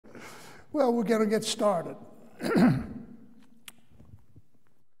Well, we're going to get started.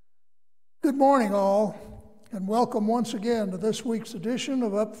 Good morning, all, and welcome once again to this week's edition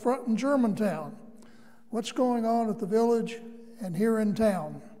of Up Front in Germantown. What's going on at the village and here in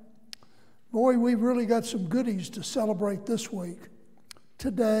town? Boy, we've really got some goodies to celebrate this week.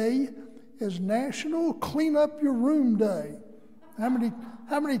 Today is National Clean Up Your Room Day. How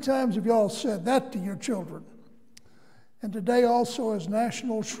many times have y'all said that to your children? And today also is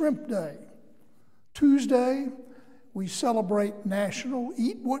National Shrimp Day. Tuesday, we celebrate National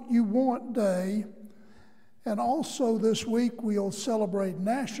Eat What You Want Day. And also this week, we'll celebrate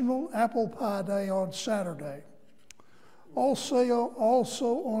National Apple Pie Day on Saturday.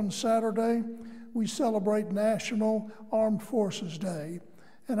 Also on Saturday, we celebrate National Armed Forces Day.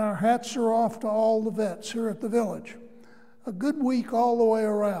 And our hats are off to all the vets here at the village. A good week all the way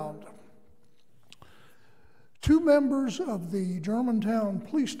around. Two members of the Germantown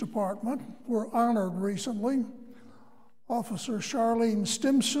Police Department were honored recently. Officer Charlene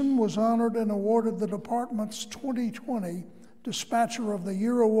Stimson was honored and awarded the department's 2020 Dispatcher of the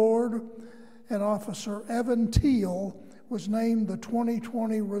Year Award, and Officer Evan Teal was named the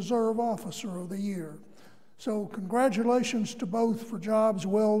 2020 Reserve Officer of the Year. So congratulations to both for jobs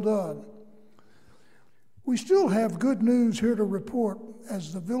well done. We still have good news here to report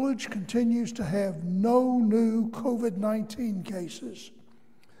as the village continues to have no new COVID-19 cases.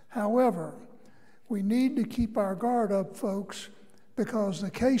 However, we need to keep our guard up, folks, because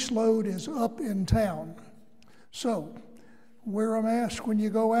the caseload is up in town. So, wear a mask when you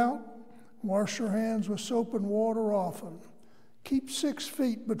go out, wash your hands with soap and water often, keep 6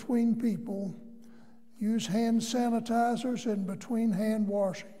 feet between people, use hand sanitizers in between hand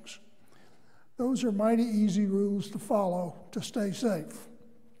washings. Those are mighty easy rules to follow to stay safe.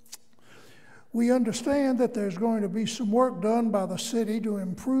 We understand that there's going to be some work done by the city to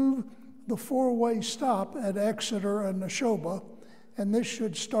improve the 4-way stop at Exeter and Neshoba, and this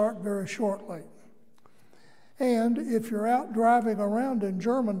should start very shortly. And if you're out driving around in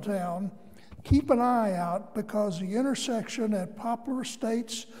Germantown, keep an eye out because the intersection at Poplar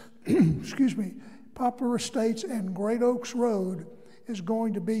Estates, Poplar Estates and Great Oaks Road is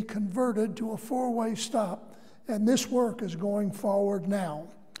going to be converted to a 4-way stop, and this work is going forward now.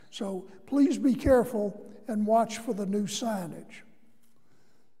 So please be careful and watch for the new signage.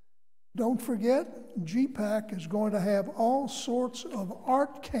 Don't forget, GPAC is going to have all sorts of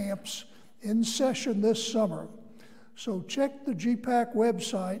art camps in session this summer. So check the GPAC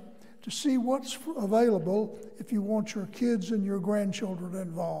website to see what's available if you want your kids and your grandchildren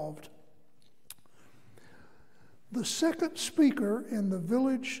involved. The second speaker in the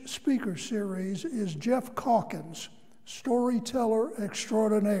Village Speaker Series is Jeff Calkins, storyteller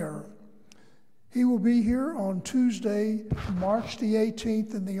extraordinaire. He will be here on Tuesday, March the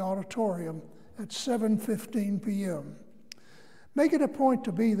 18th in the auditorium at 7:15 p.m. Make it a point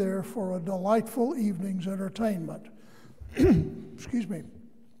to be there for a delightful evening's entertainment. Excuse me.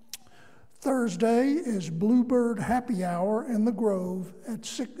 Thursday is Bluebird Happy Hour in the Grove at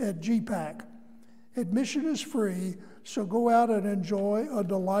GPAC. Admission is free, so go out and enjoy a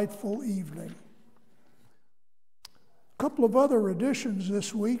delightful evening. A couple of other additions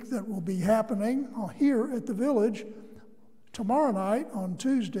this week that will be happening here at the village. Tomorrow night on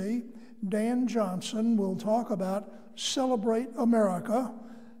Tuesday, Dan Johnson will talk about Celebrate America,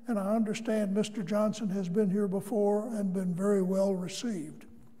 and I understand Mr. Johnson has been here before and been very well received.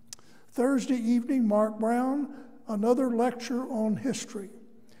 Thursday evening, Mark Brown, another lecture on history.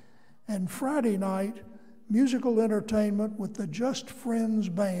 And Friday night, musical entertainment with the Just Friends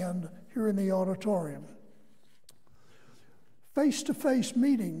Band here in the auditorium. Face-to-face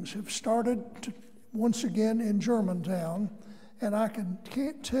meetings have started once again in Germantown, and I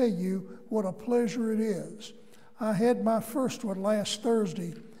can't tell you what a pleasure it is. I had my first one last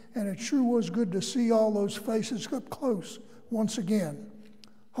Thursday, and it sure was good to see all those faces up close once again.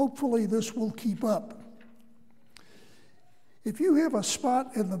 Hopefully this will keep up. If you have a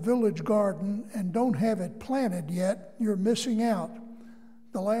spot in the village garden and don't have it planted yet, you're missing out.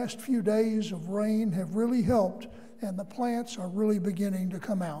 The last few days of rain have really helped, and the plants are really beginning to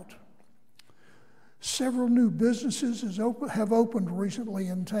come out. Several new businesses have opened recently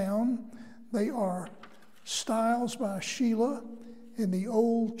in town. They are Styles by Sheila in the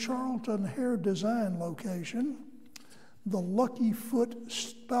old Charlton Hair Design location. The Lucky Foot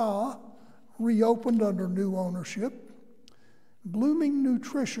Spa reopened under new ownership. Blooming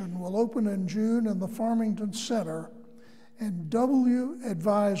Nutrition will open in June in the Farmington Center, and W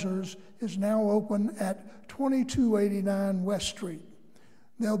Advisors is now open at 2289 West Street.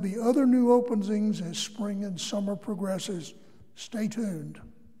 There'll be other new openings as spring and summer progresses. Stay tuned.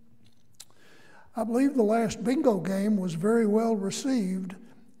 I believe the last bingo game was very well received,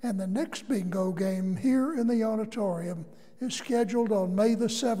 and the next bingo game here in the auditorium is scheduled on May the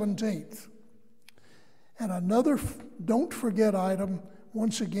 17th. And another don't forget item,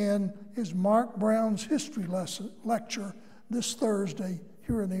 once again, is Mark Brown's history lecture this Thursday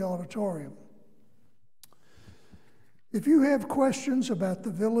here in the auditorium. If you have questions about the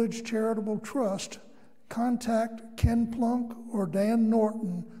Village Charitable Trust, contact Ken Plunk or Dan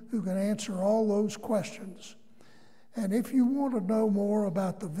Norton, who can answer all those questions. And if you want to know more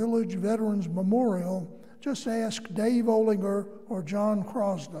about the Village Veterans Memorial, just ask Dave Olinger or John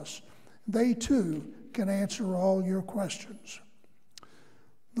Crosness. They too can answer all your questions.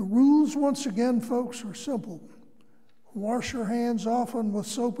 The rules, once again, folks, are simple. Wash your hands often with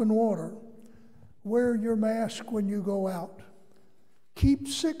soap and water. Wear your mask when you go out. Keep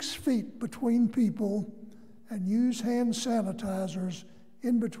 6 feet between people and use hand sanitizers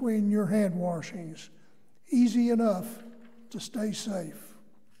in between your hand washings. Easy enough to stay safe.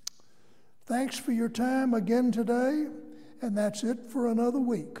 Thanks for your time again today, and that's it for another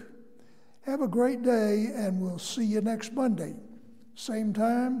week. Have a great day, and we'll see you next Monday. Same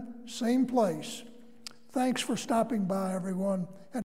time, same place. Thanks for stopping by, everyone.